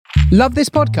Love this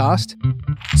podcast?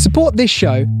 Support this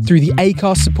show through the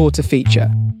Acast supporter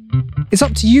feature. It's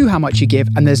up to you how much you give,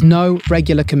 and there's no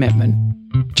regular commitment.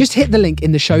 Just hit the link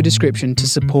in the show description to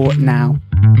support now.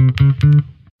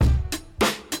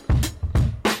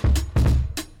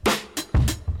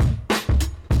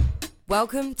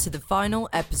 Welcome to the final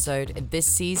episode in this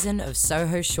season of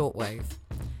Soho Shortwave,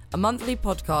 a monthly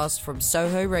podcast from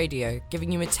Soho Radio,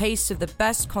 giving you a taste of the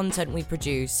best content we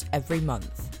produce every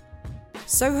month.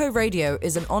 Soho Radio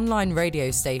is an online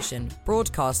radio station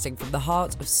broadcasting from the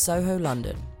heart of Soho,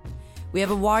 London. We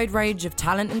have a wide range of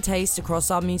talent and taste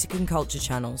across our music and culture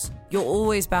channels. You're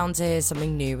always bound to hear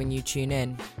something new when you tune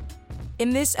in.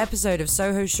 In this episode of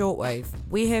Soho Shortwave,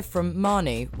 we hear from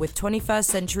Marnie with 21st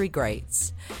Century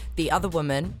Greats, The Other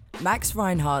Woman, Max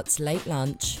Reinhardt's Late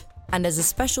Lunch, and as a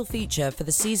special feature for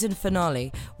the season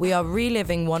finale, we are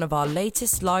reliving one of our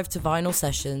latest live to vinyl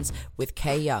sessions with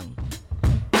Kay Young.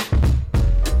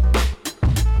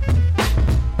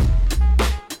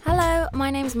 Hello, my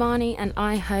name's Marnie and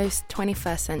I host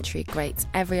 21st Century Greats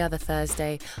every other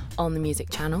Thursday on the Music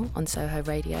Channel on Soho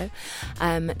Radio.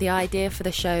 The idea for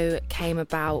the show came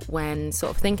about when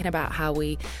sort of thinking about how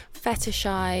we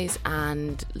fetishize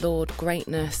and laud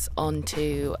greatness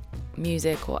onto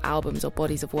music or albums or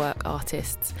bodies of work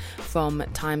artists from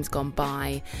times gone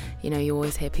by. You know, you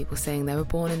always hear people saying they were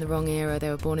born in the wrong era, they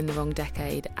were born in the wrong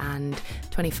decade, and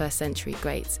 21st Century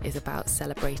Greats is about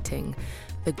celebrating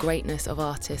the greatness of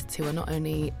artists who are not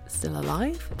only still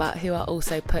alive, but who are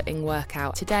also putting work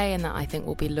out today, and that I think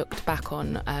will be looked back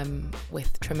on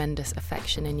with tremendous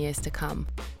affection in years to come.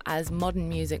 As modern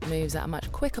music moves at a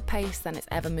much quicker pace than it's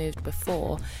ever moved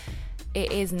before,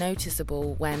 it is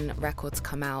noticeable when records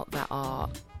come out that are,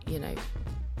 you know,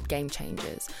 game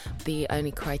changers. The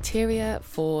only criteria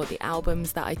for the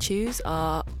albums that I choose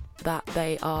are that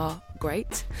they are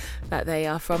great, that they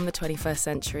are from the 21st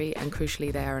century, and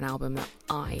crucially they're an album that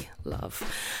I love.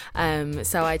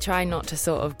 So I try not to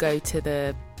sort of go to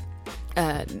the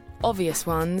obvious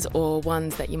ones or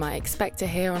ones that you might expect to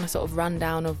hear on a sort of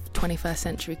rundown of 21st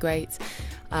Century Greats.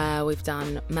 We've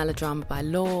done Melodrama by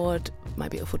Lorde, My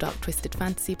Beautiful Dark Twisted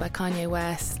Fantasy by Kanye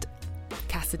West,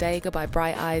 Cassadaga by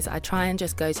Bright Eyes. I try and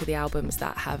just go to the albums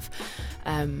that have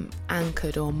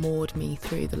anchored or moored me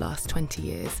through the last 20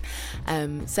 years.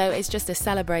 So it's just a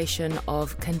celebration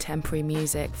of contemporary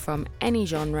music from any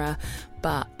genre,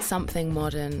 but something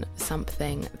modern,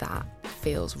 something that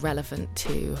feels relevant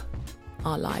to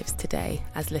our lives today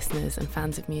as listeners and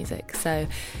fans of music. So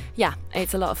yeah,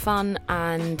 it's a lot of fun,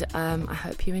 and I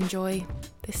hope you enjoy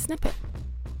this snippet.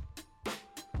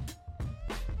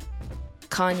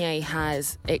 Kanye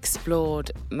has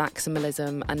explored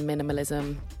maximalism and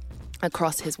minimalism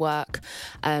across his work,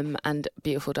 and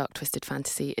Beautiful Dark Twisted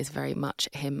Fantasy is very much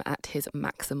him at his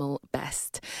maximal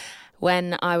best.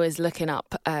 When I was looking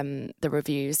up the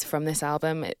reviews from this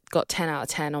album, it got 10 out of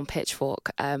 10 on Pitchfork,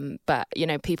 but, you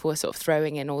know, people were sort of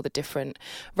throwing in all the different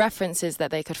references that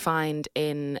they could find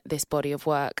in this body of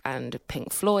work, and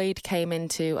Pink Floyd came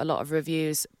into a lot of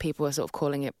reviews. People were sort of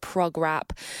calling it prog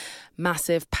rap,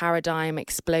 massive paradigm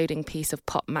exploding piece of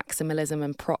pop maximalism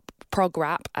and prog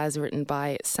rap, as written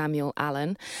by Samuel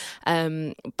Allen.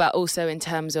 But also in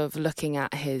terms of looking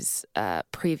at his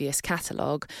previous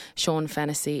catalogue, Sean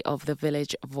Fennessy of The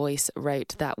Village Voice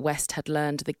wrote that West had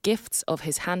learned the gifts of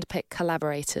his handpicked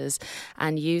collaborators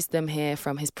and used them here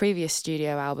from his previous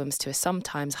studio albums to a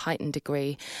sometimes heightened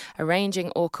degree,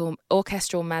 arranging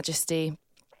orchestral majesty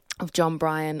of John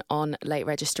Bryan on Late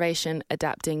Registration,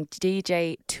 adapting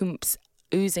DJ Toomp's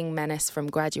oozing menace from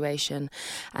Graduation,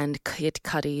 and Kid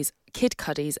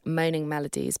Cudi's moaning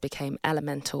melodies became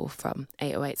elemental from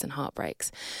 808s and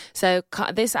Heartbreaks. So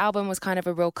this album was kind of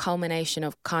a real culmination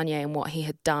of Kanye and what he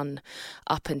had done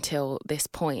up until this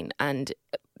point. And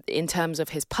in terms of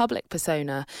his public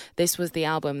persona, this was the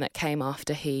album that came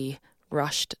after he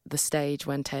rushed the stage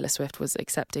when Taylor Swift was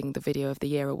accepting the Video of the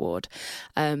Year award.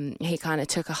 He kind of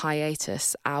took a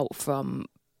hiatus out from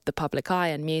the public eye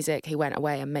and music. He went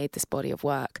away and made this body of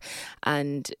work,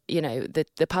 and you know,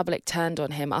 the public turned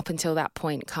on him. Up until that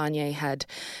point, Kanye had,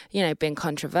 you know, been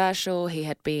controversial, he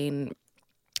had been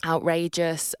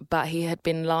outrageous, but he had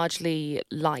been largely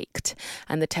liked,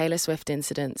 and the Taylor Swift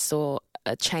incident saw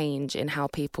a change in how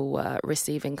people were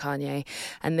receiving Kanye,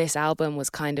 and this album was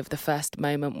kind of the first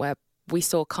moment where we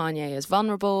saw Kanye as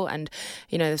vulnerable, and,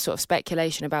 you know, the sort of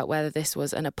speculation about whether this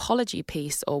was an apology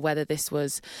piece or whether this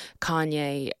was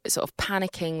Kanye sort of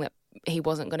panicking that he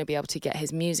wasn't going to be able to get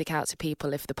his music out to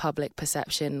people if the public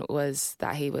perception was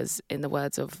that he was, in the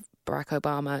words of Barack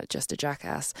Obama, just a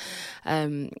jackass.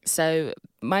 So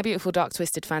My Beautiful Dark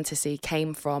Twisted Fantasy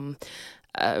came from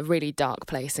a really dark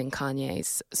place in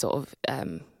Kanye's sort of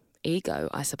ego,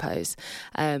 I suppose.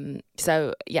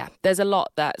 So yeah, there's a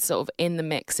lot that's sort of in the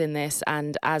mix in this,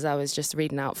 and as I was just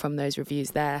reading out from those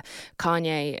reviews there,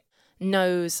 Kanye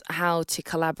knows how to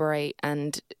collaborate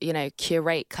and, you know,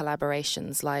 curate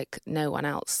collaborations like no one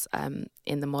else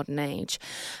in the modern age.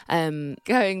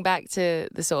 Going back to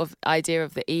the sort of idea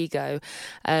of the ego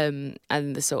and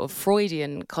the sort of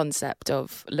Freudian concept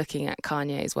of looking at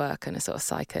Kanye's work and a sort of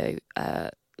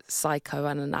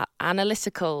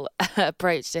psychoanalytical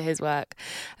approach to his work.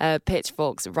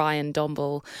 Pitchfork's Ryan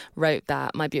Domble wrote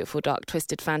that My Beautiful Dark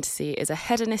Twisted Fantasy is a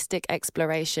hedonistic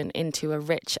exploration into a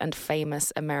rich and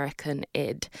famous American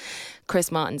id.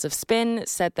 Chris Martins of Spin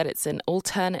said that it's an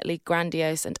alternately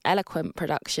grandiose and eloquent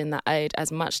production that owed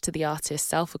as much to the artist's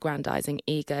self-aggrandizing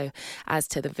ego as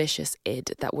to the vicious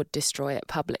id that would destroy it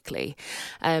publicly.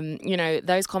 You know,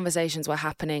 those conversations were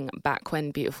happening back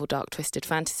when Beautiful Dark Twisted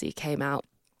Fantasy came out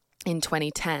in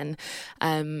 2010.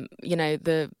 You know,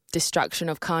 the destruction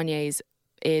of Kanye's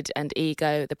id and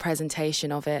ego, the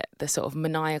presentation of it, the sort of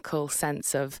maniacal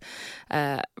sense of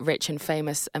rich and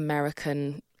famous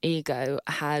American ego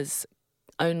has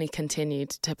only continued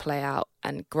to play out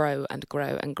and grow and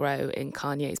grow and grow in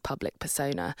Kanye's public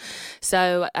persona.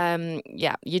 So,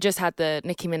 yeah, you just had the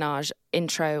Nicki Minaj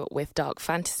intro with Dark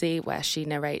Fantasy, where she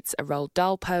narrates a Roald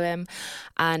Dahl poem.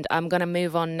 And I'm going to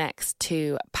move on next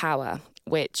to Power,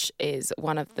 which is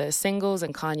one of the singles,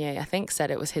 and Kanye, I think, said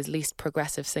it was his least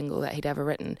progressive single that he'd ever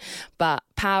written. But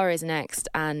Power is next,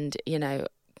 and, you know,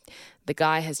 the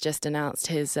guy has just announced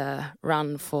his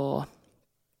run for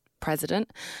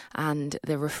president, and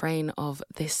the refrain of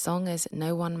this song is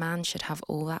 "No one man should have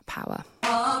all that power."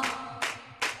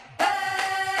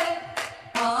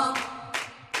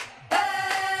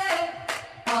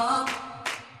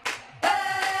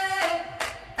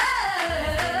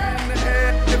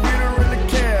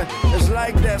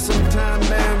 Like that sometimes,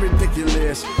 man,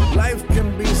 ridiculous. Life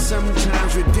can be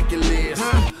sometimes ridiculous.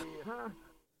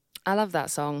 I love that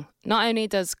song. Not only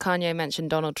does Kanye mention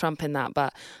Donald Trump in that,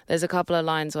 but there's a couple of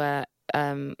lines where,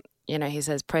 you know, he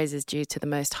says, praise is due to the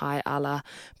Most High Allah,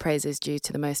 praise is due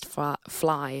to the Most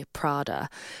Fly Prada.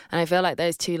 And I feel like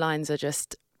those two lines are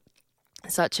just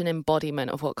such an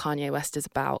embodiment of what Kanye West is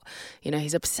about. You know,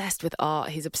 he's obsessed with art,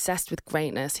 he's obsessed with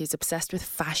greatness, he's obsessed with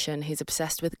fashion, he's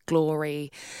obsessed with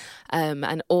glory,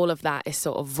 and all of that is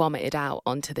sort of vomited out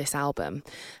onto this album.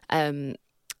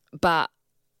 But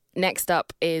next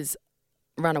up is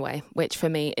Runaway, which for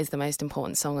me is the most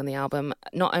important song on the album,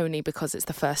 not only because it's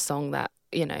the first song that,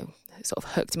 you know, sort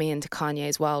of hooked me into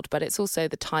Kanye's world, but it's also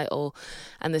the title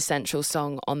and the central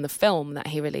song on the film that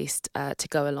he released to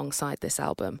go alongside this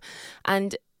album.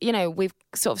 And, you know, we've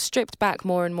sort of stripped back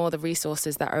more and more the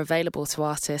resources that are available to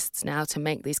artists now to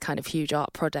make these kind of huge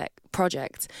art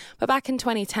projects. But back in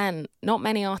 2010, not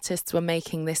many artists were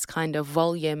making this kind of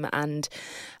volume and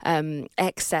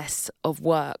excess of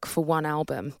work for one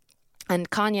album. And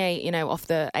Kanye, you know, off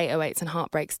the 808s and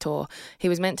Heartbreaks tour, he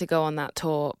was meant to go on that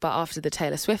tour, but after the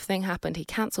Taylor Swift thing happened, he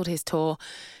cancelled his tour.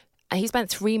 And he spent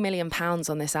 £3 million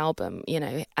on this album, you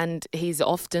know, and he's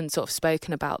often sort of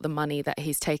spoken about the money that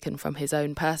he's taken from his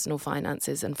own personal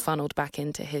finances and funneled back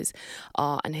into his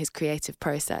art and his creative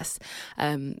process.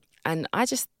 And I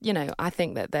just, you know, I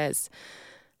think that there's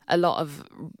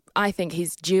I think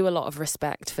he's due a lot of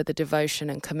respect for the devotion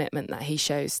and commitment that he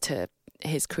shows to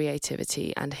his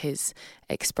creativity and his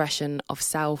expression of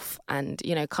self. And,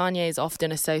 you know, Kanye is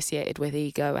often associated with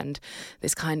ego and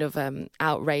this kind of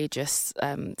outrageous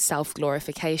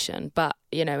self-glorification. But,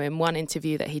 you know, in one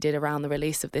interview that he did around the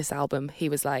release of this album, he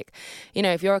was like, you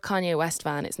know, if you're a Kanye West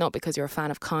fan, it's not because you're a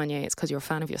fan of Kanye, it's because you're a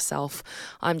fan of yourself.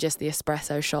 I'm just the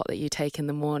espresso shot that you take in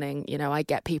the morning. You know, I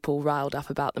get people riled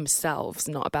up about themselves,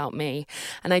 not about me.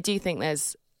 And I do think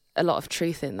there's a lot of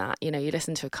truth in that. You know, you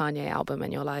listen to a Kanye album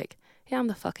and you're like, yeah, I'm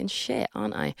the fucking shit,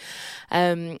 aren't I?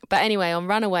 But anyway, on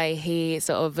Runaway, he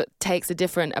sort of takes a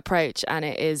different approach, and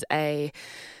it is a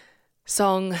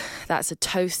song that's a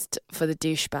toast for the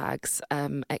douchebags,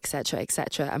 etc.,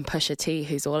 etc. And Pusha T,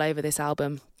 who's all over this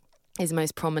album, is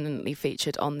most prominently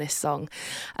featured on this song.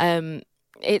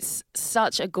 It's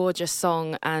such a gorgeous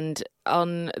song, and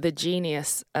on the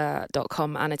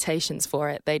Genius.com annotations for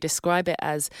it, they describe it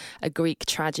as a Greek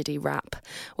tragedy rap,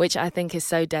 which I think is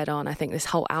so dead on. I think this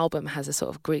whole album has a sort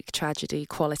of Greek tragedy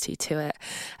quality to it.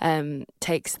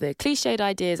 Takes the cliched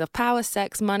ideas of power,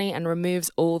 sex, money, and removes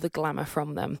all the glamour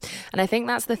from them. And I think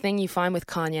that's the thing you find with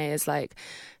Kanye is, like,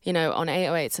 you know, on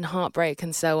 808s and Heartbreak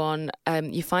and so on,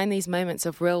 you find these moments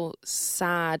of real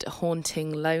sad,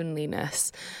 haunting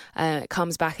loneliness. It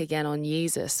comes back again on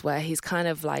Yeezus, where he's kind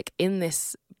of like in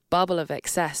this bubble of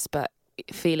excess, but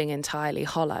feeling entirely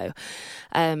hollow.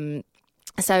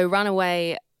 So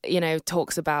Runaway,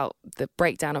 talks about the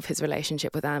breakdown of his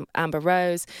relationship with Amber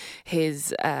Rose,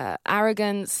 his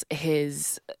arrogance,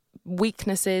 his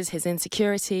weaknesses, his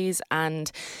insecurities,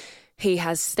 and he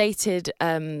has stated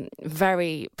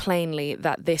very plainly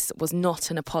that this was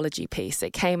not an apology piece.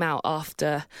 It came out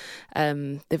after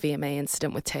the VMA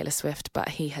incident with Taylor Swift, but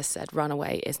he has said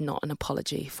Runaway is not an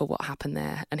apology for what happened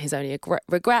there, and his only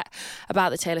regret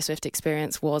about the Taylor Swift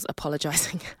experience was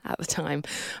apologising at the time.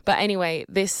 But anyway,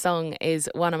 this song is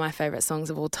one of my favourite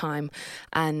songs of all time,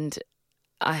 and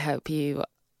I hope you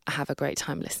have a great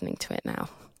time listening to it now.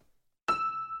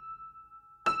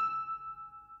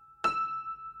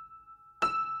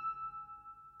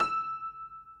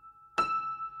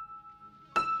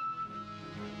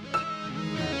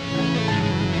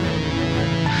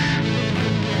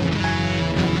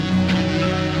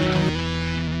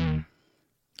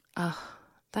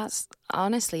 That's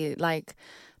honestly, like,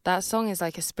 that song is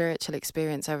like a spiritual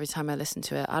experience every time I listen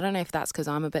to it. I don't know if that's because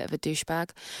I'm a bit of a douchebag.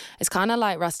 It's kind of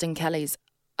like Rustin Kelly's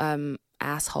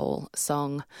Asshole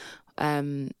song.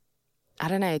 I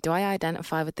don't know, do I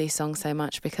identify with these songs so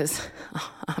much because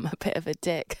I'm a bit of a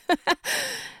dick?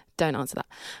 Don't answer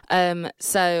that.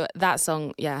 So that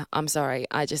song, yeah, I'm sorry.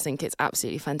 I just think it's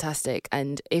absolutely fantastic.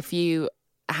 And if you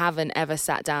haven't ever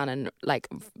sat down and like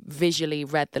visually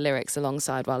read the lyrics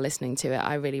alongside while listening to it,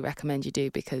 I really recommend you do,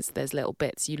 because there's little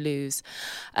bits you lose.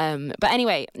 But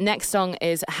anyway, next song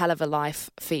is Hell of a Life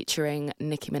featuring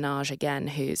Nicki Minaj again,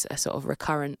 who's a sort of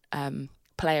recurrent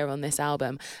player on this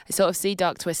album. I sort of see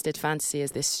Dark Twisted Fantasy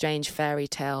as this strange fairy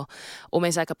tale,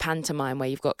 almost like a pantomime where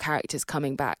you've got characters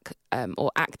coming back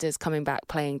or actors coming back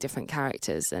playing different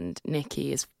characters, and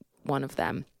Nicki is one of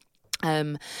them.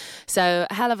 So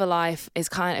Hell of a Life is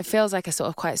it feels like a sort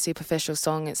of quite superficial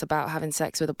song. It's about having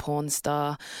sex with a porn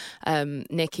star.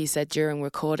 Nicki said during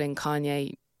recording,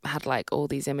 Kanye had like all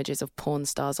these images of porn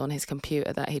stars on his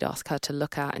computer that he'd ask her to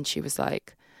look at, and she was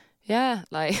like, yeah,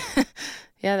 like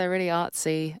yeah, they're really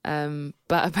artsy.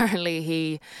 But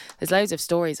apparently there's loads of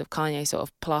stories of Kanye sort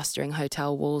of plastering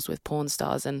hotel walls with porn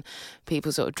stars, and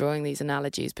people sort of drawing these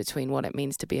analogies between what it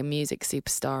means to be a music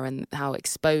superstar and how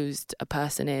exposed a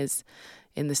person is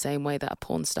in the same way that a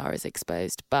porn star is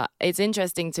exposed. But it's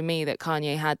interesting to me that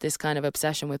Kanye had this kind of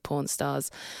obsession with porn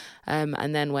stars,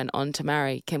 and then went on to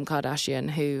marry Kim Kardashian,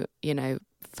 who,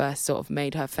 first sort of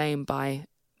made her fame by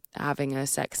having a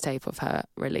sex tape of her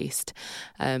released.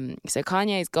 So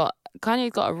Kanye's got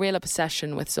a real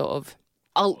obsession with sort of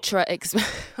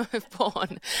with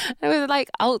porn, with like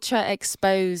ultra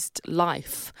exposed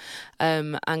life,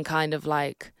 and kind of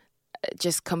like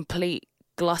just complete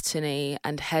gluttony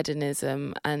and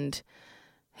hedonism, and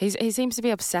he seems to be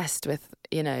obsessed with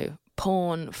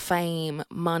porn, fame,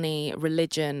 money,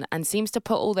 religion, and seems to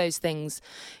put all those things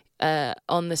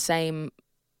on the same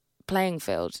playing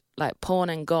field. Like porn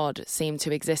and God seem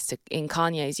to exist in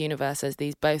Kanye's universe as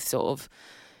these both sort of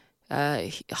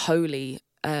holy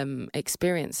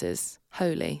experiences.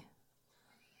 Holy.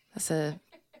 That's a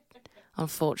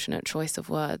unfortunate choice of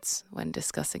words when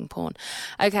discussing porn.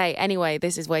 Okay, anyway,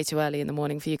 this is way too early in the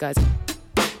morning for you guys.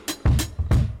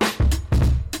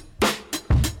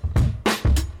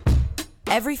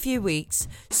 Every few weeks,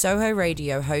 Soho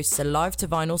Radio hosts a live to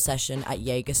vinyl session at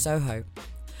Jaeger Soho.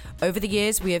 Over the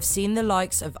years, we have seen the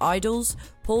likes of Idols,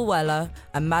 Paul Weller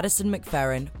and Madison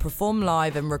McFerrin perform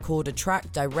live and record a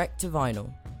track direct to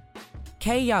vinyl.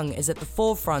 Kay Young is at the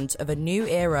forefront of a new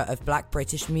era of Black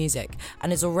British music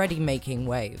and is already making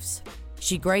waves.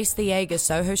 She graced the Jaeger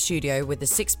Soho studio with a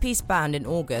 6-piece band in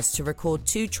August to record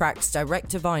 2 tracks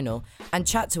direct to vinyl and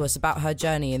chat to us about her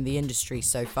journey in the industry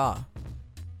so far.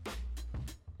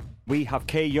 We have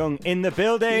Kay Young in the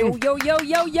building. Yo, yo, yo,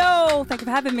 yo, yo. Thank you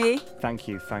for having me. Thank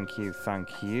you.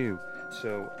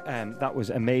 So that was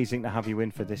amazing to have you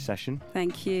in for this session.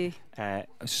 Thank you.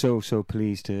 So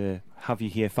pleased to have you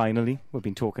here finally. We've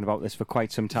been talking about this for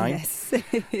quite some time. Yes.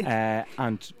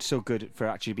 And so good for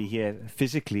actually be here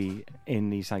physically in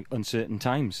these like uncertain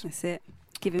times. That's it.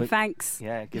 Giving thanks.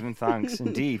 Yeah, giving thanks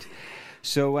indeed.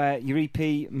 So your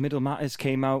EP Middle Matters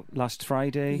came out last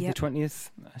Friday, the 20th.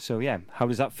 So yeah, how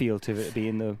does that feel to be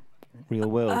in the real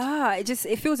world?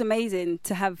 It feels amazing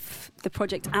to have the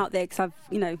project out there, because I've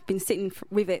been sitting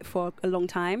with it for a long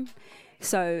time.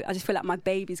 So I just feel like my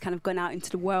baby's kind of gone out into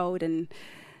the world, and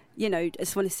I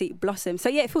just want to see it blossom. So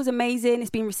yeah, it feels amazing. It's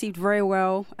been received very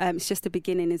well. It's just the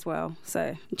beginning as well. So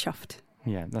I'm chuffed.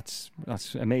 Yeah, that's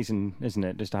amazing, isn't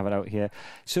it? Just to have it out here.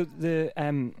 So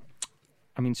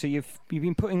so you've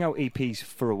been putting out EPs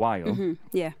for a while. Mm-hmm.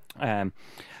 Yeah.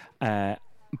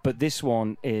 But this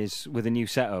one is with a new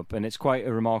setup, and it's quite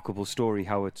a remarkable story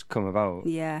how it's come about.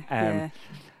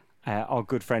 Our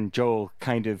good friend Joel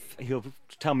he'll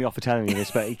tell me off for telling you this,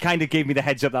 but he kind of gave me the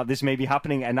heads up that this may be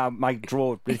happening, and my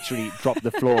jaw literally dropped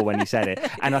the floor when he said it.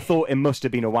 And I thought it must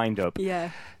have been a wind-up. Yeah,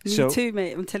 me too,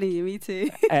 mate. I'm telling you, me too.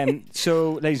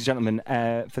 So, ladies and gentlemen,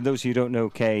 for those who don't know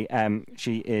Kay,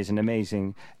 she is an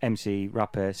amazing MC,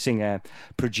 rapper, singer,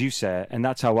 producer, and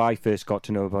that's how I first got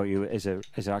to know about you as an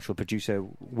actual producer,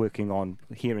 working on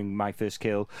Hearing My First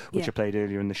Kill, which I played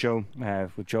earlier in the show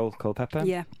with Joel Culpepper.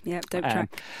 Yeah, dope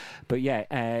track. But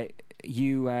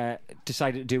you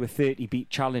decided to do a 30-beat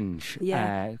challenge,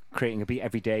 creating a beat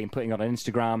every day and putting it on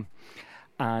Instagram.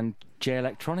 And Jay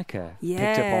Electronica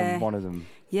picked up on one of them.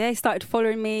 Yeah, he started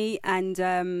following me, and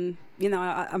I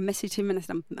messaged him and I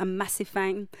said, I'm a massive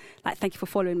fan. Like, thank you for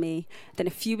following me. Then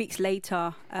a few weeks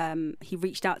later, he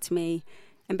reached out to me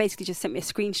and basically just sent me a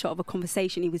screenshot of a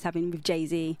conversation he was having with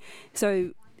Jay-Z.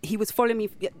 So he was following me,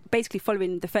 basically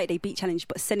following the 30-day beat challenge,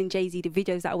 but sending Jay-Z the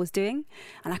videos that I was doing.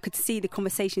 And I could see the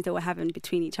conversations they were having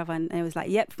between each other. And it was like,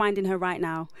 yep, finding her right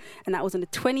now. And that was on the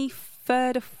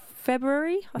 23rd of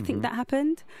February, I think that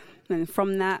happened. And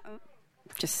from that,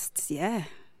 just,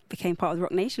 became part of the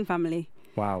Rock Nation family.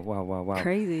 Wow.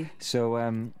 Crazy. So,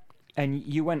 and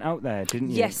you went out there, didn't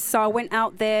you? Yes, so I went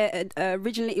out there.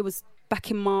 Originally, it was back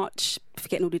in March,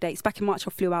 forgetting all the dates. Back in March,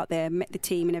 I flew out there, met the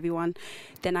team and everyone.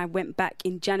 Then I went back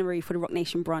in January for the Rock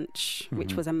Nation brunch,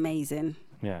 which was amazing.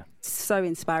 Yeah. So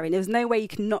inspiring. There was no way you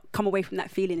could not come away from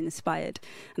that feeling inspired.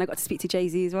 And I got to speak to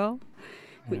Jay-Z as well,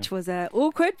 which was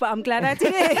awkward, but I'm glad I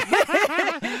did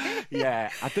it.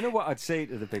 Yeah, I don't know what I'd say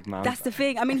to the big man. That's the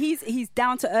thing. I mean, he's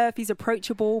down to earth, he's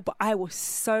approachable, but I was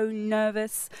so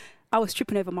nervous. I was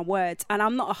tripping over my words, and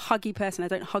I'm not a huggy person. I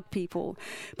don't hug people,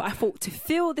 but I thought, to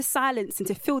fill the silence and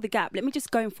to fill the gap, let me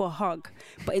just go in for a hug.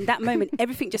 But in that moment,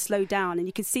 everything just slowed down, and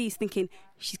you can see he's thinking,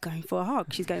 she's going for a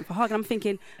hug. And I'm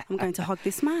thinking, I'm going to hug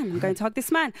this man.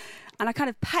 And I kind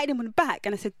of patted him on the back,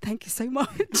 and I said, thank you so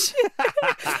much.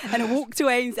 And I walked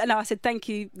away, and I said, thank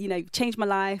you, changed my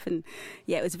life. And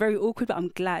yeah, it was very awkward, but I'm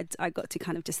glad I got to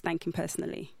kind of just thank him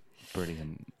personally.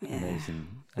 Brilliant. Amazing.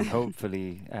 And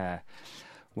hopefully,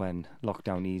 when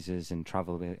lockdown eases and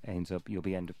travel ends up, you'll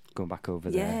end up going back over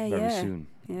there very soon.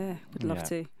 Yeah, would love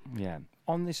to. Yeah.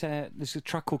 On this, there's a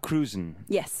track called Cruisin'.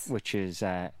 Yes. Which is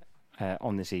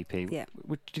on this EP. Yeah.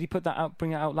 Did he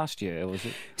bring it out last year, or was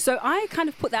it? So I kind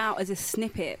of put that out as a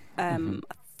snippet. I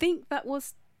think that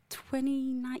was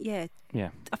 29. Yeah.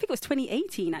 I think it was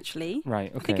 2018 actually.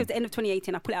 Right. Okay. I think it was the end of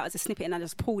 2018. I put it out as a snippet and I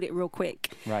just pulled it real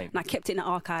quick. Right. And I kept it in the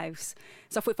archives.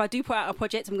 So I thought, if I do put out a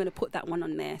project, I'm going to put that one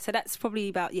on there. So that's probably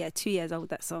about 2 years old,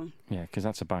 that song. Yeah, because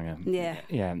that's a banger. Yeah.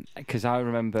 Yeah. Because I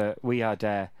remember we had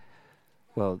the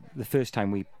first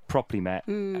time we properly met,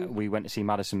 we went to see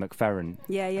Madison McFerrin.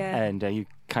 Yeah. And you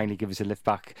kindly give us a lift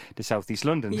back to South East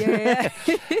London. Yeah.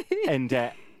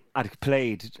 And I'd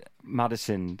played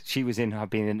Madison. She was in,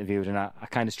 being interviewed, and I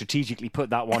kind of strategically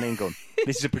put that one in, going,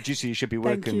 this is a producer you should be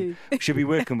working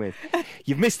with.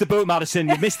 You've missed the boat, Madison.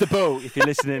 You've missed the boat, if you're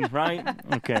listening, right?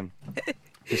 Okay.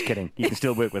 Just kidding. You can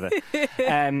still work with her.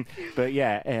 But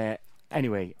yeah,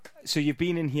 anyway, so you've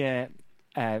been in here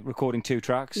recording 2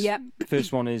 tracks. Yep.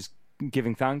 First one is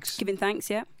Giving Thanks. Giving Thanks,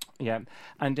 yeah. Yeah.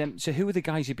 And so who are the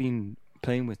guys you've been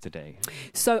playing with today?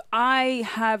 So I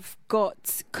have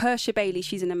got Kersha Bailey.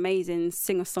 She's an amazing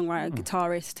singer-songwriter,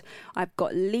 guitarist. I've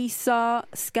got Lisa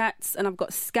Scats, and I've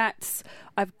got Scats.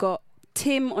 I've got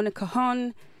Tim on the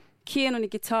cajon, Kian on the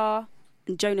guitar,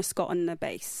 and Jonah Scott on the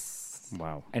bass.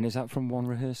 Wow. And is that from one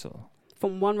rehearsal?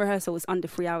 From one rehearsal. It's under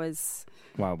 3 hours.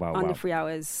 Wow. Under 3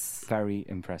 hours. Very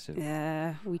impressive.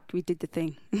 Yeah, we did the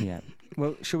thing. Yeah.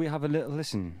 Well, shall we have a little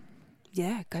listen?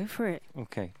 Yeah, go for it.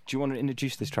 Okay. Do you want to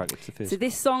introduce this track? It's the first. So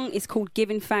this song is called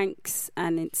Giving Thanks,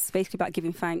 and it's basically about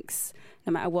giving thanks.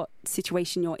 No matter what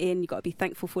situation you're in, you've got to be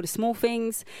thankful for the small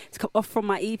things. It's come off from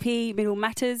my EP, Middle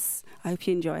Matters. I hope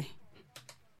you enjoy.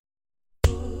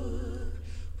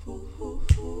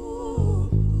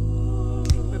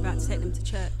 We're about to take them to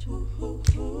church.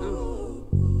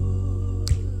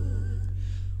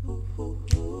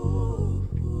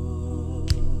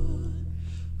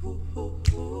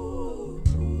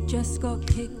 Just got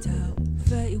kicked out,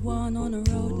 31 on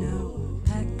the road now.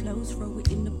 Pack clothes, throw it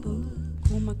in the boot.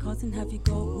 Call my cousin, have you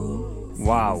got room?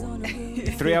 Wow.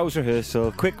 3 hours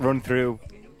rehearsal, quick run through.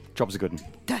 Job's a good one.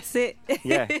 That's it.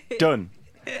 Yeah, done.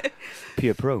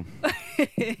 Pure pro.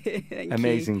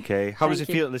 Amazing, Kay. How does it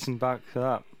feel to listen back to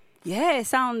that? Yeah, it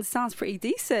sounds pretty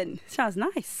decent. Sounds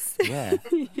nice. Yeah,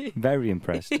 very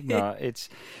impressed. No,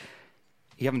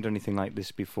 you haven't done anything like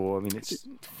this before. I mean, it's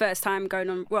first time going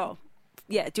on. Well,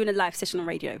 doing a live session on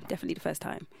radio, definitely the first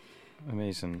time.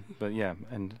 Amazing. But yeah,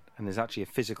 and there's actually a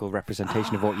physical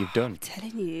representation of what you've done. I'm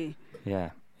telling you.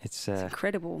 Yeah, it's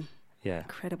incredible. Yeah,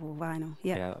 incredible vinyl.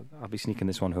 Yeah. Yeah, I'll be sneaking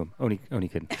this one home. Only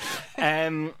kidding.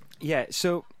 Yeah.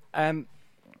 So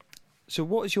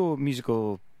what is your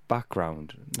musical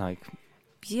background like?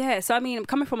 Yeah, so I mean, I'm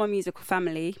coming from a musical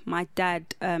family. My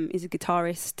dad is a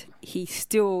guitarist. He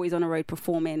still is on the road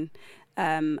performing.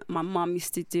 My mum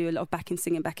used to do a lot of backing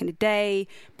singing back in the day.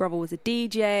 Brother was a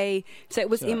DJ. So it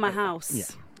was in my house. Yeah.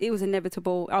 It was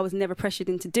inevitable. I was never pressured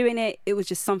into doing it. It was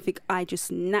just something I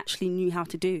just naturally knew how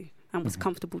to do and was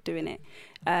comfortable doing it.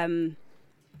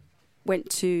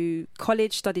 Went to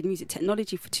college, studied music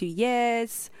technology for 2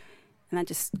 years. And I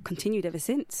just continued ever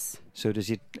since. So is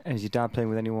your dad playing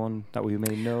with anyone that we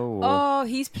may know? Or? Oh,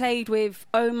 he's played with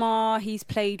Omar. He's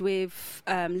played with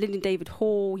Lyndon David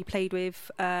Hall. He played with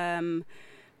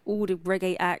all the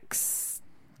reggae acts.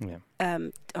 Yeah.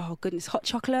 Oh, goodness. Hot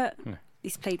Chocolate. Yeah.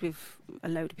 He's played with a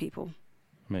load of people.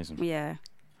 Amazing. Yeah.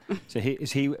 So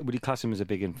would he class him as a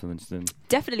big influence then?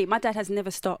 Definitely. My dad has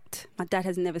never stopped.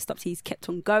 He's kept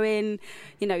on going.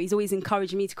 You know, he's always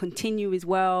encouraged me to continue as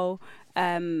well.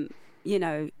 You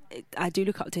know, I do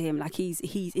look up to him. Like he's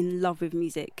in love with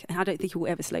music, and I don't think he will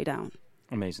ever slow down.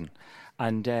 Amazing.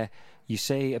 And you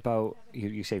say about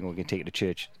you saying we're going to take it to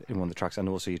church in one of the tracks, and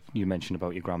also you mentioned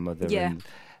about your grandmother. Yeah.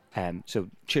 And so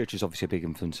church is obviously a big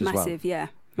influence as well. Massive, yeah,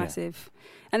 massive,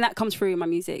 and that comes through in my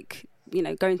music. You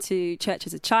know, going to church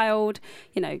as a child.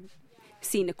 You know,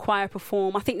 seeing the choir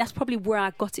perform. I think that's probably where I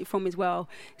got it from as well.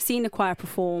 Seeing the choir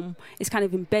perform is kind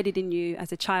of embedded in you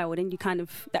as a child, and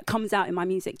that comes out in my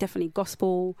music. Definitely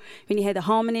gospel. When you hear the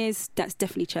harmonies, that's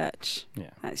definitely church. Yeah,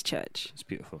 that's church. It's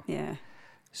beautiful. Yeah.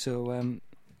 So, do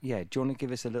you want to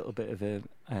give us a little bit of a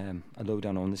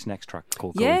lowdown on this next track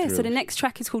called Going Through? So the next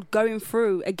track is called Going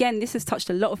Through. Again, this has touched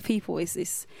a lot of people.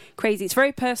 It's crazy. It's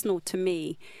very personal to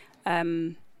me.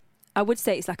 I would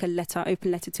say it's like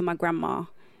open letter to my grandma.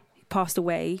 Passed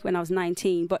away when I was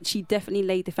 19, but she definitely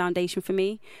laid the foundation for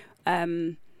me,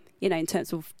 you know, in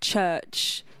terms of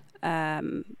church,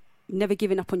 never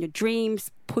giving up on your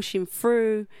dreams, pushing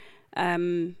through.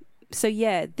 So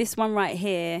yeah, this one right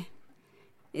here,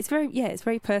 it's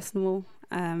very personal.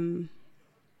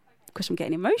 Gosh, I'm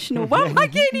getting emotional. Why am I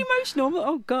getting emotional?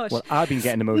 Oh gosh. Well, I've been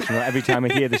getting emotional every time I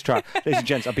hear this track. Ladies and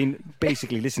gents, I've been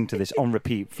basically listening to this on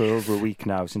repeat for over a week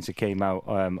now since it came out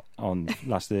on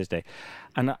last Thursday,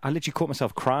 and I literally caught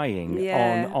myself crying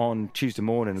on Tuesday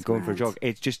morning and going for a jog.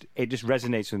 It just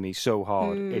resonates with me so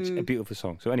hard. It's a beautiful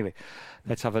song. So anyway,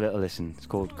 let's have a little listen. It's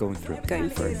called Going Through. Going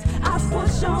Through. I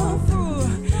push on through,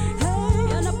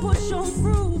 hey, and I push on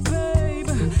through, babe.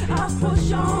 I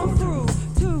push on through.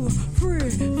 2, 3,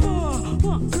 4.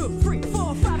 1, 2, 3,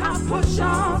 4, 5. I push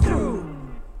on through.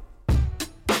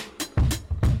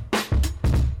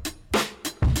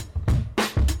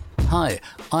 Hi,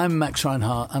 I'm Max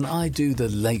Reinhardt, and I do the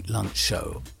Late Lunch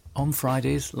Show on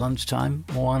Fridays, lunchtime,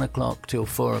 1 o'clock till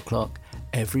 4 o'clock,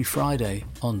 every Friday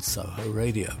on Soho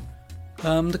Radio.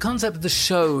 The concept of the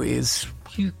show is,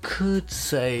 you could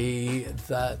say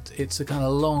that it's a kind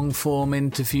of long-form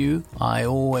interview. I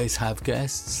always have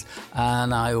guests,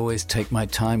 and I always take my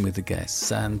time with the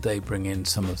guests, and they bring in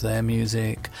some of their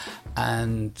music,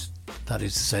 and that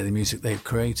is to say the music they've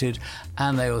created,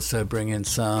 and they also bring in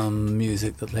some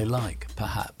music that they like,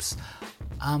 perhaps.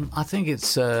 I think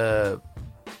it's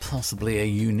possibly a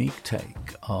unique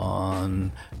take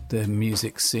on the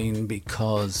music scene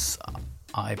because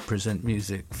I present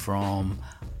music from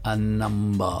a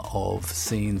number of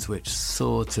scenes which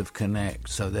sort of connect.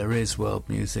 So there is world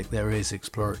music, there is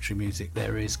exploratory music,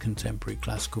 there is contemporary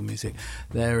classical music,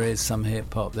 there is some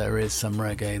hip-hop, there is some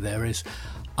reggae,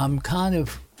 I'm kind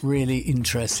of really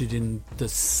interested in the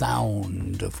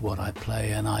sound of what I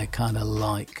play, and I kind of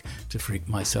like to freak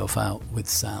myself out with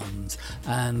sounds,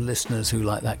 and listeners who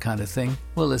like that kind of thing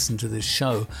will listen to this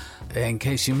show. In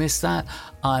case you missed that,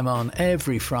 I'm on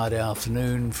every Friday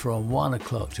afternoon from 1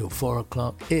 o'clock till 4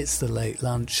 o'clock. It's the Late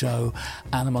Lunch Show,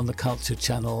 and I'm on the Culture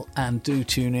Channel, and do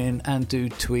tune in and do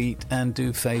tweet and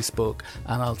do Facebook,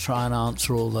 and I'll try and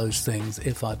answer all those things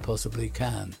if I possibly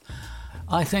can.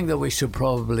 I think that we should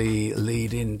probably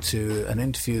lead into an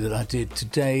interview that I did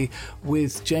today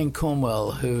with Jane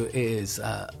Cornwell, who is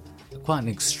quite an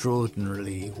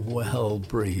extraordinarily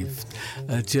well-briefed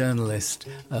journalist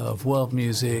of world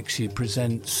music. She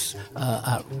presents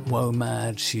at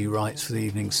WOMAD, she writes for the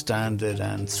Evening Standard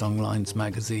and Songlines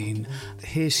magazine.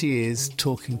 Here she is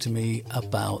talking to me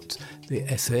about the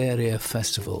Essaouira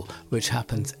Festival, which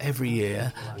happens every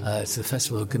year. It's the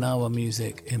festival of Gnawa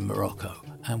music in Morocco,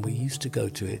 and we used to go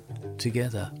to it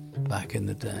together back in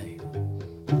the day.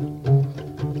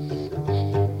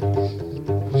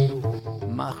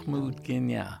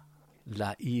 Guinea,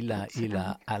 La Ila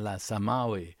Ila Ala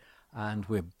Samawi. And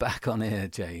we're back on air,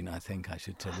 Jane, I think I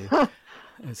should tell you.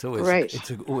 It's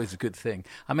always always a good thing.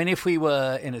 I mean, if we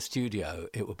were in a studio,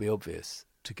 it would be obvious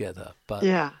together. But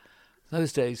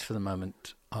those days, for the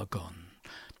moment, are gone.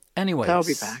 Anyway, they'll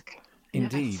be back.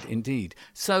 Indeed.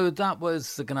 So that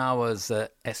was the Gnawas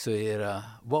at Essaouira.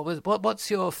 What's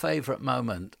your favourite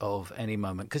moment of any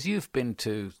moment? Because you've been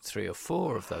to 3 or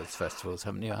 4 of those festivals,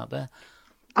 haven't you, out there?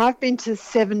 I've been to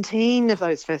 17 of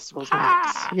those festivals,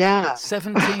 Max. Yeah.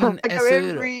 17 I go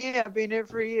every year. I've been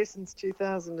every year since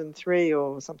 2003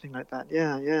 or something like that.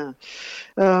 Yeah.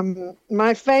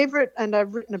 My favourite, and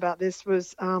I've written about this,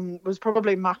 was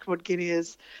probably Mahmoud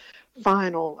Guinea's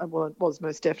final, well, it was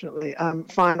most definitely,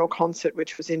 final concert,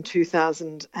 which was in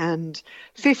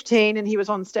 2015, and he was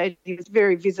on stage. He was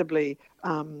very visibly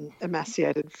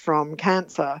emaciated from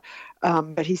cancer,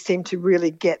 but he seemed to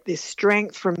really get this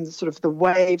strength from sort of the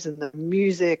waves and the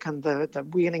music and the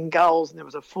wheeling gulls, and there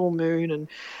was a full moon,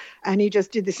 and he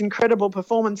just did this incredible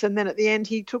performance. And then at the end,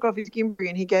 he took off his gimbri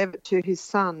and he gave it to his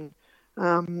son.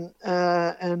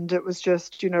 And it was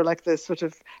just, like the sort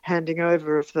of handing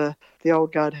over of the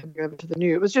old guard handing over to the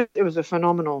new. It was a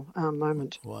phenomenal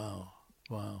moment. Wow.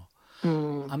 I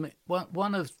mean,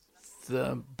 one of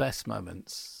the best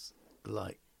moments,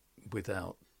 like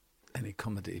without any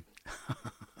comedy.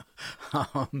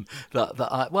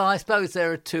 I suppose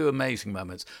there are 2 amazing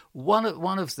moments. One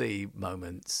of the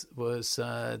moments was,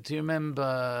 do you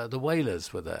remember the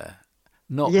Wailers were there?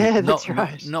 That's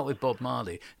right. Not with Bob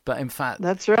Marley, but in fact,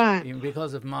 that's right.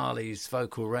 Because of Marley's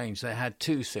vocal range, they had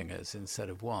 2 singers instead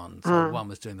of one. So one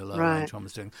was doing the low range, one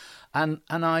was doing, and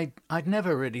I'd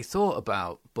never really thought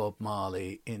about Bob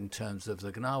Marley in terms of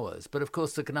the Gnawas, but of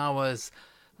course the Gnawas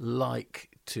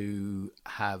like to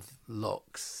have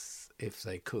locks if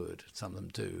they could. Some of them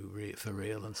do for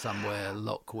real, and some wear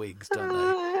lock wigs, don't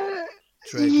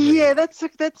they? Yeah, that's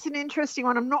an interesting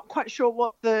one. I'm not quite sure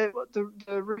what the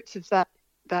roots of that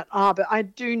are, but I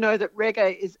do know that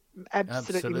reggae is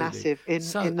absolutely massive in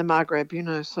the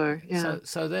Maghreb, so yeah.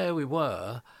 So there we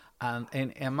were,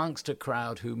 and amongst a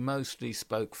crowd who mostly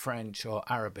spoke French or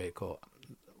Arabic, or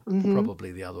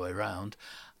probably the other way around,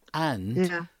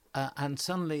 and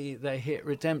suddenly they hit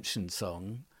Redemption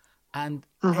Song, and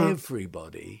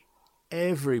everybody,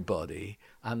 and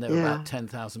there were about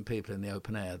 10,000 people in the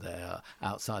open air there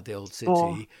outside the old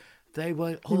city. They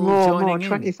were all joining in.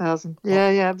 20,000. Yeah,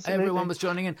 absolutely. Everyone was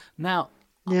joining in. Now,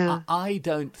 I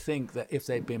don't think that if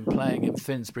they'd been playing in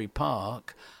Finsbury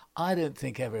Park, I don't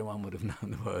think everyone would have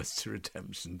known the words to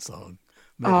Redemption Song.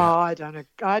 Maybe. I don't know.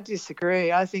 I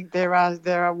disagree. I think there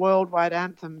are worldwide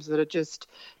anthems that are just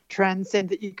transcend,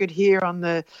 that you could hear on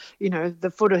the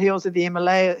foothills of the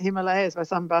Himalayas by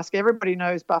some busk. Everybody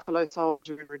knows Buffalo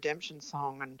Soldier and Redemption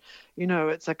Song, and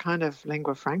it's a kind of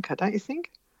lingua franca, don't you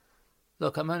think?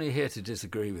 Look, I'm only here to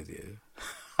disagree with you.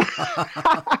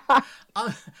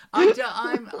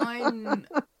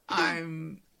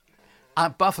 I'm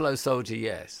Buffalo Soldier,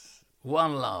 yes.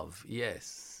 One Love,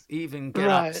 yes. Even Get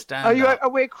Up, Stand Up.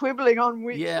 Are we quibbling on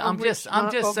which? Yeah, I'm just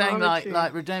saying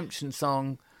like Redemption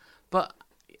Song, but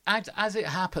as it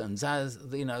happens, as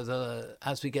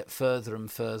we get further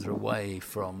and further away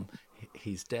from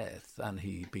his death, and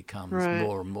he becomes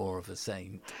more and more of a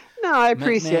saint. No, I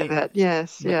appreciate that.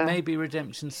 Yes, yeah. Maybe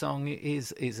Redemption Song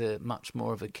is a much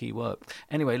more of a key work.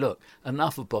 Anyway, look,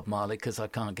 enough of Bob Marley because I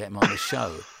can't get him on the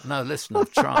show. No, listen,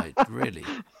 I've tried, really,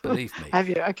 believe me. Have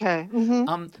you? Okay.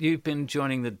 Mm-hmm. You've been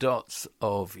joining the dots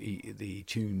of the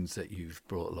tunes that you've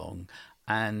brought along,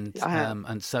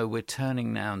 and so we're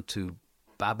turning now to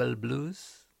Babel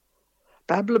Blues.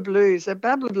 Babel Blues.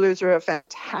 Babel Blues are a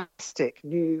fantastic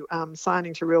new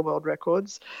signing to Real World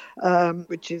Records,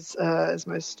 which is, as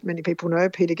many people know,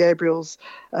 Peter Gabriel's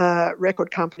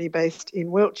record company based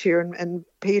in Wiltshire. And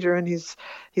Peter and his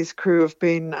crew have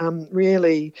been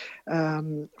really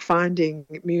finding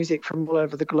music from all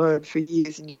over the globe for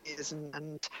years and years,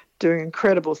 and doing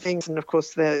incredible things. And of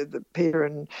course, the Peter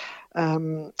and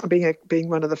being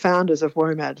one of the founders of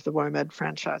WOMAD, the WOMAD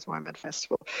franchise, WOMAD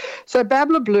Festival. So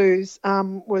Babla Blues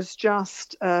was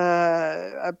just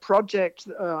a project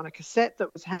on a cassette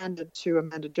that was handed to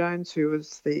Amanda Jones, who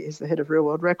is the head of Real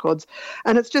World Records,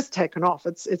 and it's just taken off.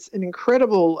 It's an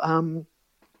incredible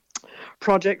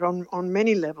project on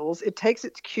many levels. It takes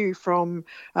its cue from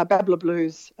Babla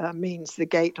Blues, means the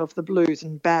gate of the blues,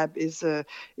 and Bab is a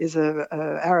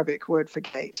Arabic word for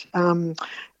gate.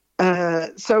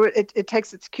 So it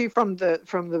takes its cue from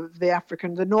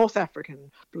the North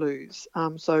African blues.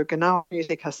 So Ganawa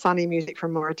music, Hassani music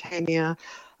from Mauritania.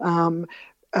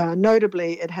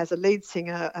 Notably, it has a lead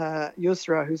singer,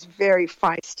 Yusra, who's very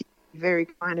feisty, very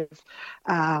kind of,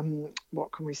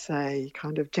 what can we say,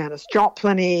 kind of Janis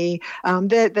Joplin-y.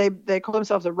 They call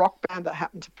themselves a rock band that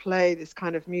happen to play this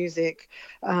kind of music.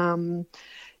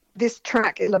 This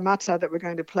track, Ilamata, that we're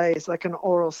going to play is like an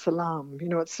oral salam. You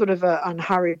know, it's sort of an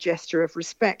unhurried gesture of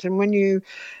respect. And when you,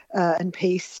 and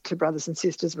peace to brothers and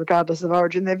sisters, regardless of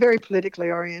origin, they're very politically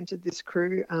oriented, this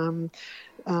crew. You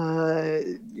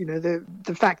know,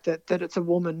 the fact that it's a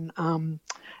woman,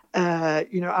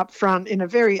 you know, up front in a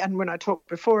very, and when I talked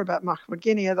before about Mahmoud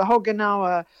Guinea, the whole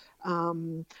Gnawa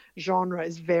genre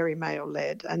is very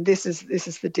male-led, and this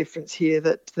is the difference here,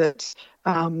 that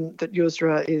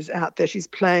Yusra is out there. She's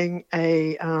playing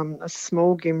a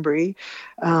small gimbri,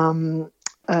 and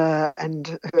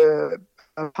her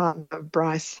partner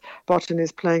Bryce Botten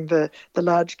is playing the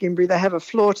large gimbri. They have a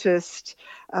flautist.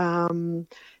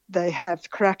 They have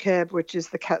krakeb, which is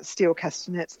the steel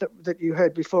castanets that you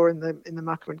heard before in the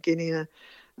Mahmoud Guinea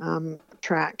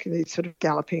track, these sort of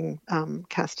galloping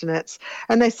castanets,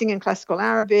 and they sing in classical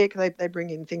Arabic. They bring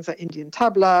in things like Indian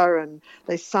tabla, and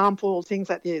they sample things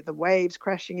like the waves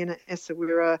crashing in at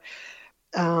Essaouira.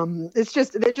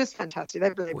 They're just fantastic. They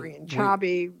bring in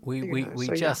Chabi.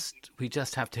 We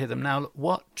just have to hear them now.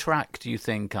 What track do you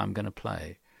think I'm going to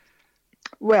play?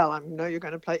 Well, I know you're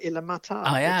going to play Ilamata.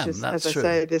 I am. Which is, that's as true.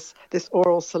 I say, this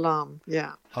oral salam.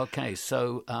 Yeah. Okay,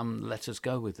 so let us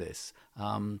go with this.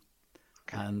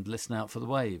 And listen out for the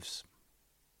waves.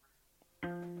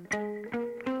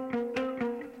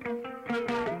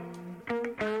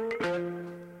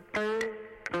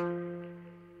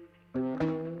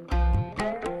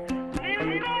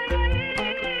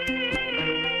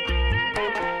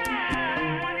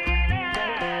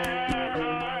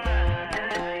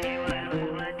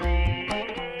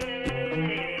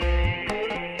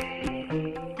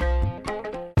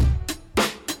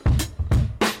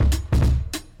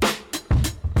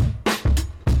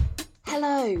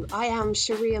 I am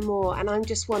Sharia Moore, and I'm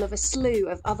just one of a slew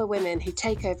of other women who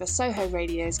take over Soho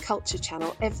Radio's Culture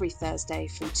Channel every Thursday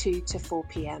from 2 to 4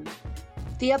 p.m.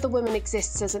 The Other Women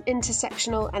exists as an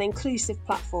intersectional and inclusive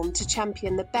platform to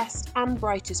champion the best and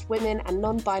brightest women and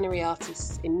non-binary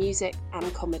artists in music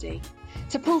and comedy.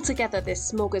 To pull together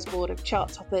this smorgasbord of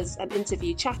chart toppers and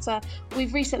interview chatter,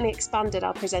 we've recently expanded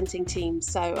our presenting team,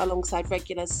 so alongside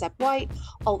regulars Seb White,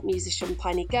 alt musician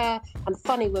Piney Gurr, and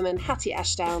funny woman Hattie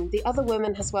Ashdown, The Other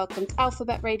Women has welcomed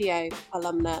Alphabet Radio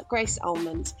alumna Grace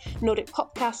Almond, Nordic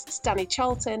Popcasts Danny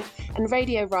Charlton, and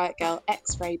Radio Riot Girl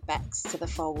X-Ray Bex to the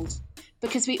fold.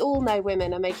 Because we all know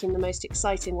women are making the most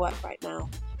exciting work right now,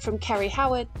 from Kerry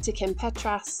Howard to Kim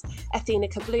Petras, Athena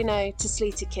Kabluno to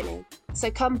Sleater Kinney. So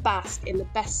come bask in the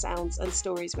best sounds and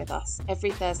stories with us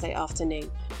every Thursday afternoon.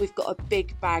 We've got a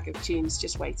big bag of tunes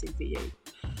just waiting for you.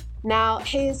 Now,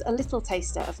 here's a little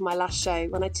taster of my last show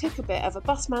when I took a bit of a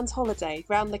busman's holiday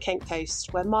round the Kent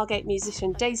coast, where Margate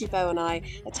musician Daisy Bow and I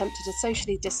attempted a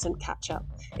socially distant catch-up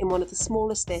in one of the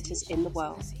smallest theatres in the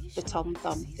world, the Tom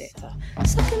Thumb Theatre.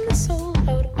 Sucking the soul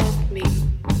out of me.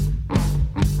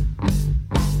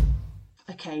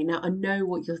 Okay, now I know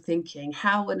what you're thinking.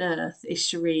 How on earth is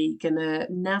Cherie going to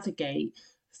navigate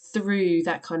through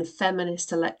that kind of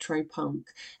feminist electro-punk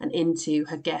and into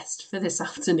her guest for this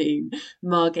afternoon,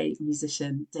 Margate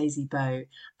musician Daisy Bow?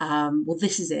 Well,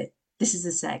 this is it. This is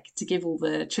a seg to give all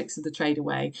the tricks of the trade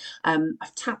away.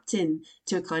 I've tapped in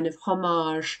to a kind of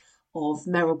homage of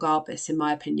Merrill Garbus, in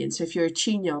my opinion. So if you're a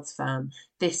Tune Yards fan,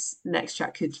 this next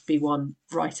track could be one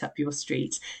right up your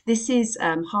street. This is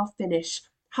half Finnish,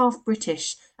 half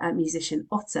British musician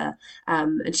Otter,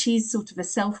 and she's sort of a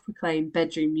self-proclaimed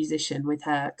bedroom musician with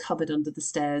her cupboard under the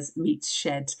stairs meets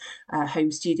shed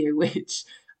home studio, which,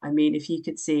 I mean, if you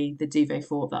could see the duvet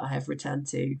fort that I have returned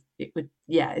to, it would,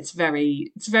 yeah, it's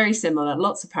very similar,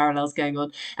 lots of parallels going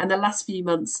on. And the last few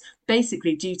months,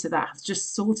 basically due to that, have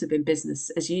just sort of been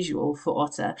business as usual for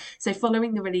Otter. So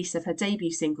following the release of her debut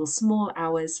single, Small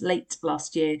Hours, late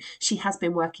last year, she has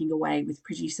been working away with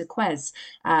producer Quez,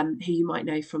 who you might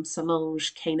know from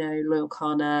Solange, Kano, Loyal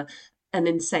Kana, an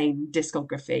insane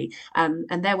discography, and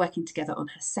they're working together on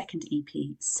her second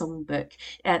EP, Songbook.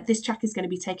 This track is going to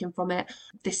be taken from it.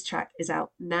 This track is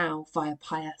out now via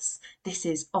Pius. This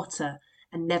is Otter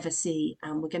and Never See,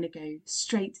 and we're going to go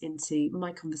straight into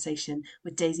my conversation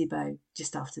with Daisy Bow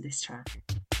just after this track.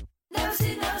 Never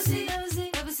see, never see, never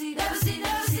see, never see, never see,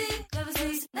 never see, never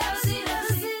see, never see,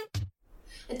 never see.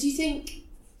 And do you think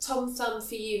Tom Thumb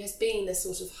for you has been a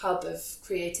sort of hub of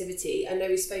creativity? I know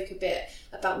we spoke a bit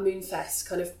about Moonfest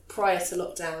kind of prior to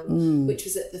lockdown, which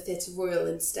was at the Theatre Royal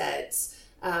instead.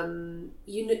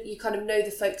 You kind of know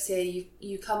the folks here,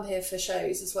 you come here for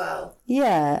shows as well.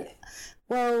 Yeah.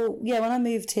 Well, yeah, when I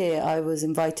moved here, I was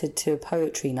invited to a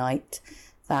poetry night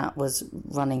that was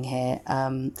running here,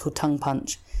 called Tongue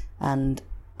Punch, and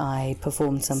I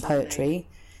performed some poetry.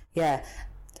 Yeah,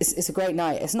 it's a great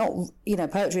night. It's not,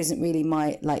 poetry isn't really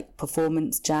my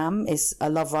performance jam. I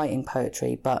love writing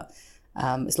poetry, but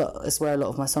it's where a lot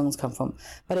of my songs come from.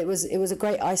 But it was a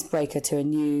great icebreaker to a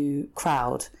new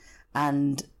crowd,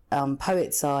 and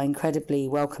poets are incredibly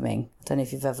welcoming. I don't know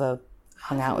if you've ever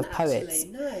hung out with poets.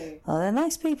 No. Oh, they're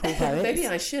nice people, poets. Maybe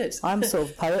I should. I'm sort of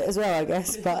a poet as well, I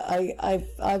guess, but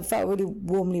I felt really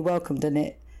warmly welcomed, and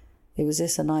it was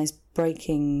just a nice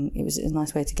it was a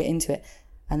nice way to get into it.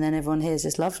 And then everyone here is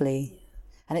just lovely.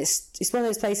 And it's one of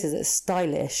those places that's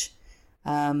stylish,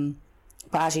 but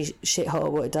actually shit hot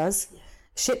at what it does. Yeah.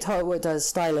 Shit hot at what it does,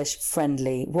 stylish,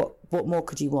 friendly. What more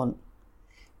could you want?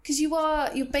 Because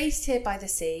you're based here by the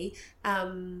sea,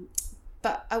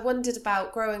 but I wondered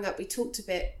about growing up. We talked a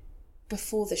bit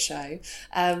before the show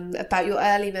about your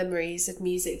early memories of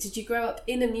music. Did you grow up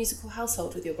in a musical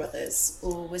household with your brothers,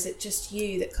 or was it just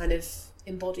you that kind of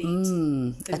embodied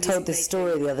I told this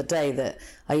story the other day that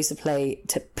I used to play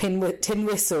tin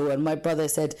whistle, and my brother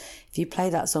said, if you play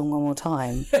that song one more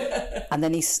time and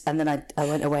then I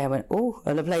went away, I went, oh,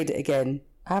 and I played it again.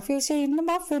 Have you seen the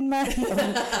Muffin Man?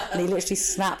 And he literally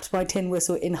snapped my tin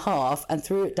whistle in half and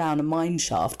threw it down a mine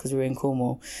shaft because we were in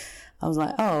Cornwall. I was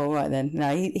like, oh, right then.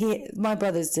 No, my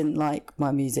brothers didn't like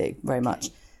my music very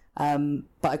much. But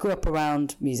I grew up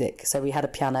around music. So we had a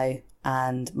piano,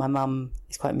 and my mum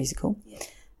is quite musical. Yeah.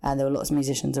 And there were lots of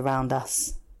musicians around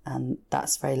us. And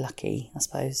that's very lucky, I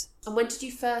suppose. And when did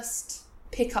you first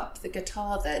pick up the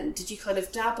guitar then? Did you kind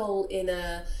of dabble in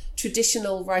a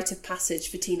traditional rite of passage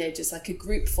for teenagers, like a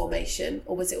group formation?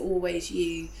 Or was it always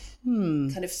you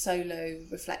kind of solo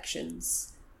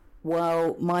reflections?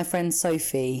 Well, my friend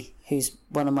Sophie, who's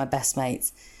one of my best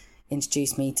mates,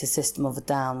 introduced me to System of a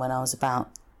Down when I was about,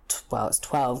 it's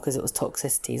 12 because it was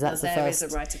Toxicities. That's the first. There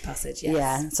is a rite of passage, yes.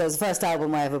 Yeah, so it was the first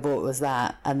album I ever bought was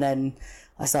that, and then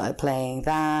I started playing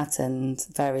that and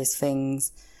various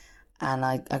things, and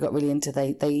I got really into.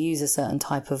 They use a certain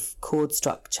type of chord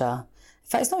structure. In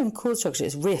fact, it's not even chord structure;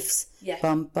 it's riffs. Yeah.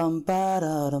 Bum bum ba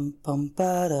da dum bum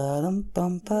ba da dum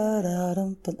bum ba da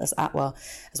dum. That's Atwa.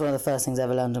 It's one of the first things I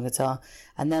ever learned on guitar,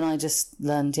 and then I just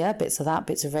learned bits of that,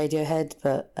 bits of Radiohead,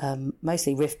 but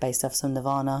mostly riff-based stuff, some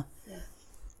Nirvana.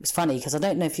 It's funny because I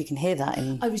don't know if you can hear that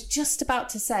in... I was just about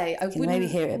to say, I wouldn't... maybe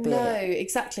hear it a bit. No,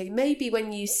 exactly. Maybe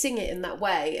when you sing it in that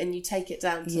way and you take it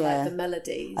down to like the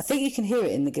melodies. I think you can hear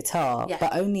it in the guitar,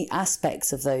 but only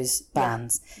aspects of those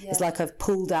bands. Yeah. It's like I've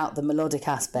pulled out the melodic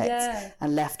aspects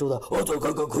and left all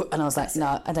the... And I was like,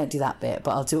 no, I don't do that bit,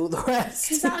 but I'll do all the rest.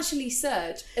 Because actually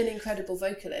Serge, an incredible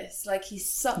vocalist, like he's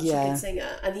such a good singer,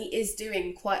 and he is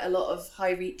doing quite a lot of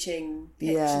high-reaching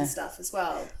pitch and stuff as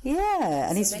well. Yeah,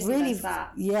 and so he's really...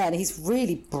 Yeah, and he's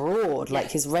really broad.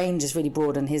 Like his range is really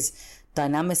broad, and his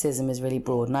dynamicism is really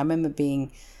broad. And I remember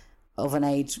being of an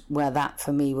age where that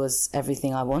for me was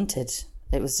everything I wanted.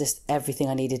 It was just everything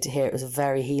I needed to hear. It was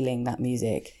very healing, that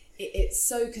music. It's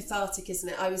so cathartic, isn't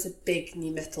it? I was a big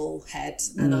new metal head,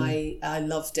 and I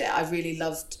loved it. I really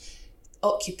loved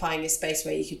occupying a space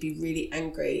where you could be really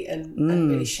angry and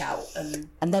really shout.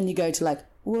 And then you go to like,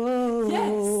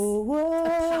 whoa,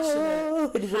 whoa,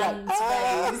 a passionate,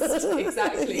 hands raised,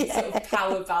 exactly, sort of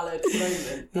power ballad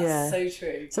moment. That's so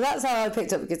true. So that's how I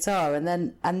picked up the guitar, and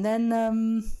then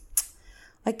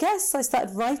I guess I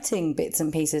started writing bits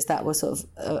and pieces that were sort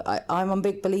of. I'm a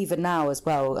big believer now as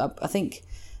well. I think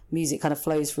music kind of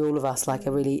flows through all of us, like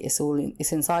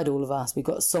it's inside all of us. We've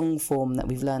got a song form that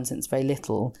we've learned since very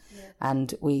little,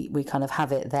 and we kind of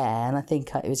have it there. And I think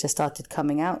it was just started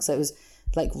coming out. So it was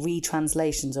like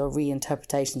retranslations or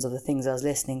reinterpretations of the things I was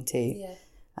listening to.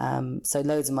 So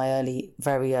loads of my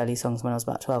very early songs when I was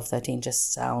about 12, 13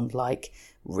 just sound like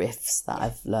riffs that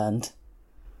I've learned.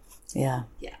 Yeah,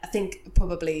 I think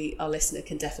probably our listener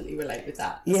can definitely relate with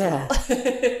that as well.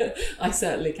 I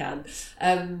certainly can.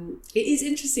 It is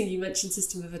interesting you mentioned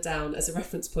System of a Down as a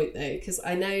reference point though, because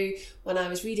I know when I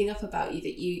was reading up about you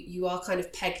that you are kind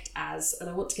of pegged as, and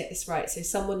I want to get this right, so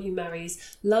someone who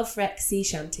marries love wreck sea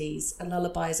shanties and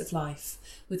lullabies of life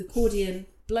with accordion,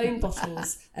 blown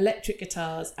bottles, electric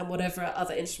guitars, and whatever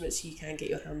other instruments you can get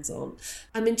your hands on.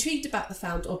 I'm intrigued about the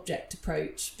found object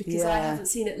approach because I haven't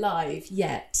seen it live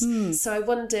yet. So I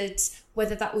wondered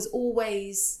whether that was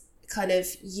always kind of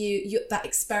you that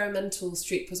experimental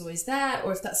streak was always there,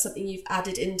 or if that's something you've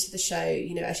added into the show,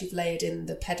 you know, as you've layered in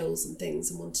the pedals and things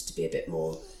and wanted to be a bit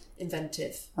more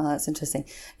inventive. Oh, that's interesting.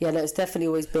 Yeah, no, it's definitely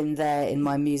always been there in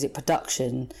my music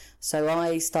production. So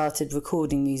I started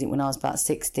recording music when I was about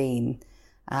 16.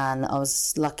 And I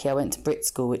was lucky. I went to Brit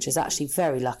School, which is actually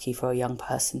very lucky for a young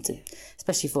person,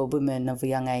 especially for a woman of a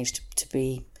young age, to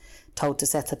be told to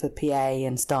set up a PA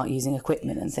and start using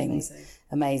equipment and things.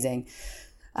 Amazing.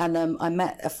 And I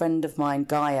met a friend of mine,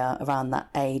 Gaia, around that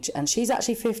age, and she's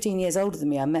actually 15 years older than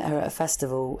me. I met her at a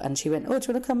festival, and she went, "Oh, do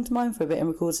you want to come to mine for a bit and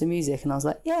record some music?" And I was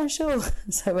like, "Yeah, sure."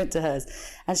 So I went to hers,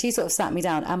 and she sort of sat me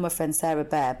down, and my friend Sarah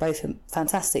Bear, both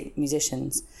fantastic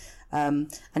musicians, and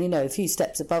a few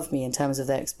steps above me in terms of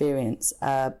their experience,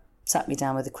 sat me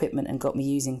down with equipment and got me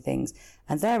using things.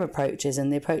 And their approaches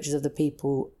and the approaches of the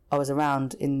people I was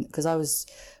around because I was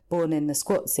born in the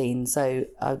squat scene, so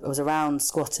I was around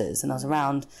squatters and I was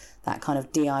around that kind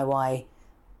of DIY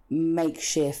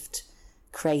makeshift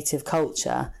creative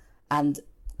culture, and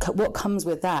what comes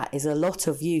with that is a lot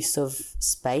of use of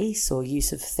space or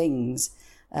use of things.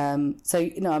 So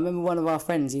I remember one of our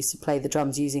friends used to play the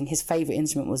drums using, his favourite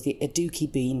instrument was the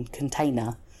Aduki bean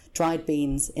container, dried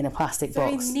beans in a plastic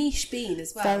box. Very niche bean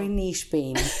as well. Very niche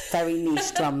bean, very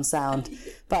niche drum sound.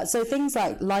 But so things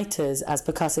like lighters as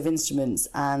percussive instruments,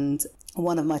 and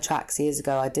one of my tracks years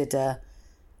ago I did a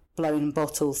blown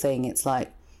bottle thing. It's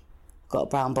like got a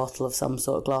brown bottle of some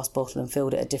sort of glass bottle and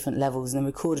filled it at different levels and then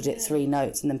recorded it 3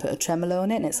 notes and then put a tremolo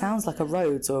on it, and it sounds like a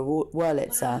Rhodes or a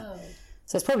Wurlitzer. Wow.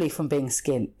 So it's probably from being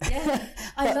skint. Yeah,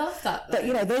 I love that.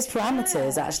 Though. But, those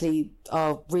parameters actually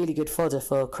are really good fodder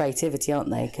for creativity, aren't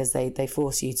they? Because they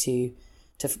force you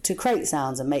to create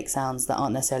sounds and make sounds that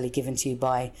aren't necessarily given to you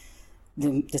by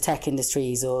the tech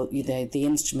industries or, the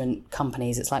instrument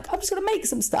companies. It's like, I'm just going to make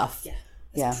some stuff.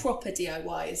 Yeah. It's proper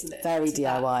DIY, isn't it? Very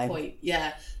DIY. That point.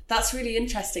 Yeah, that's really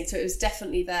interesting. So it was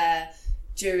definitely there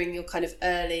during your kind of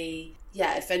early...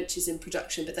 adventures in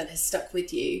production, but then has stuck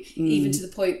with you, even to the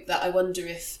point that I wonder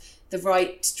if the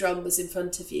right drum was in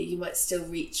front of you, you might still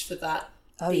reach for that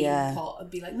bean pot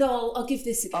and be like, no, I'll give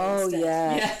this a go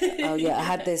instead. I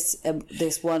had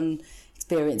this one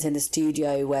experience in the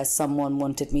studio where someone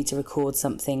wanted me to record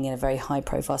something in a very high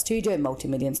profile studio,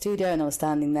 multi-million studio, and I was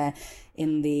standing there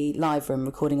in the live room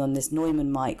recording on this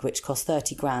Neumann mic, which cost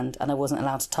 30 grand, and I wasn't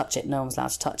allowed to touch it. No one was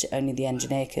allowed to touch it, only the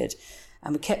engineer could.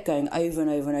 And we kept going over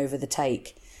and over and over the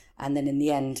take. And then in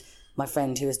the end, my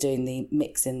friend who was doing the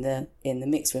mix in the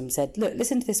mix room said, "Look,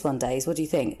 listen to this one, Days. What do you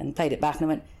think?" And played it back. And I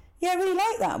went, "Yeah, I really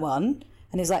like that one."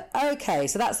 And he was like, "Okay,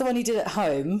 so that's the one you did at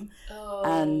home." Oh.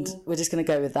 And we're just going to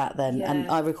go with that then. Yeah. And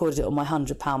I recorded it on my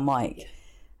 £100 mic.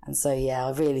 And so,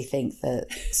 I really think that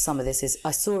some of this is...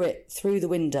 I saw it through the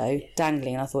window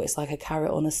dangling and I thought it's like a carrot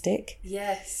on a stick.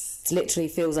 Yes. It literally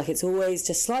feels like it's always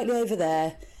just slightly over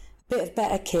there, a bit of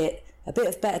better kit, a bit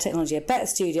of better technology, a better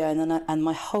studio, and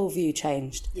my whole view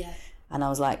changed. Yeah. And I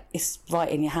was like, it's right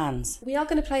in your hands. We are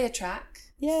going to play a track.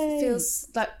 Yay. It feels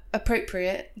like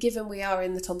appropriate, given we are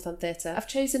in the Tom Thumb Theatre. I've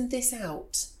chosen This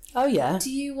Out. Oh, yeah. Do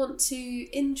you want to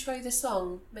intro the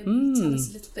song? Maybe tell us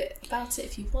a little bit about it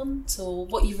if you want, or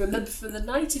what you remember from the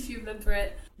night if you remember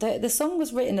it. The song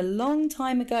was written a long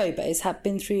time ago, but it's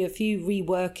been through a few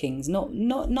reworkings.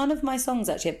 None of my songs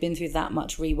actually have been through that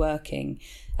much reworking.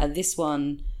 And this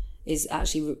one... is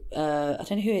actually, I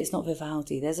don't know who, it's not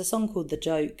Vivaldi. There's a song called The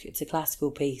Joke. It's a classical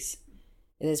piece.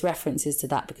 There's references to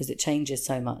that because it changes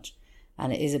so much.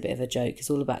 And it is a bit of a joke.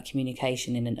 It's all about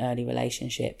communication in an early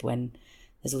relationship when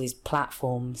there's all these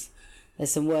platforms.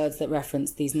 There's some words that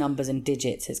reference these numbers and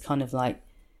digits. It's kind of like,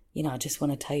 I just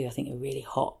want to tell you, I think you're really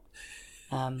hot.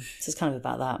 So it's kind of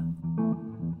about that.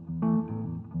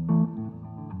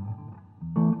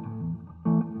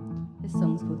 This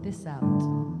song's called This Out.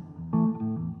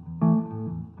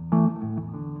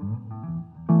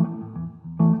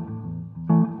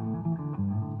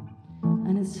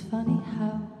 And it's funny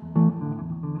how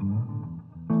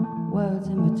words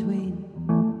in between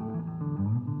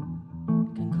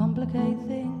can complicate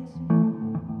things.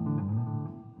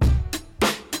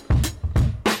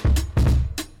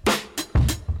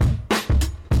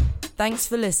 Thanks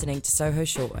for listening to Soho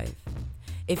Shortwave.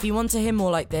 If you want to hear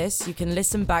more like this, you can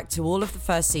listen back to all of the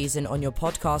first season on your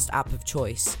podcast app of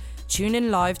choice. Tune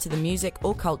in live to the Music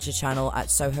or Culture channel at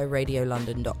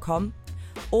sohoradiolondon.com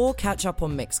or catch up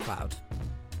on Mixcloud.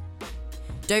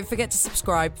 Don't forget to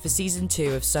subscribe for Season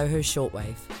 2 of Soho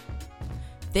Shortwave.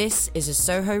 This is a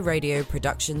Soho Radio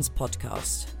Productions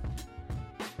podcast.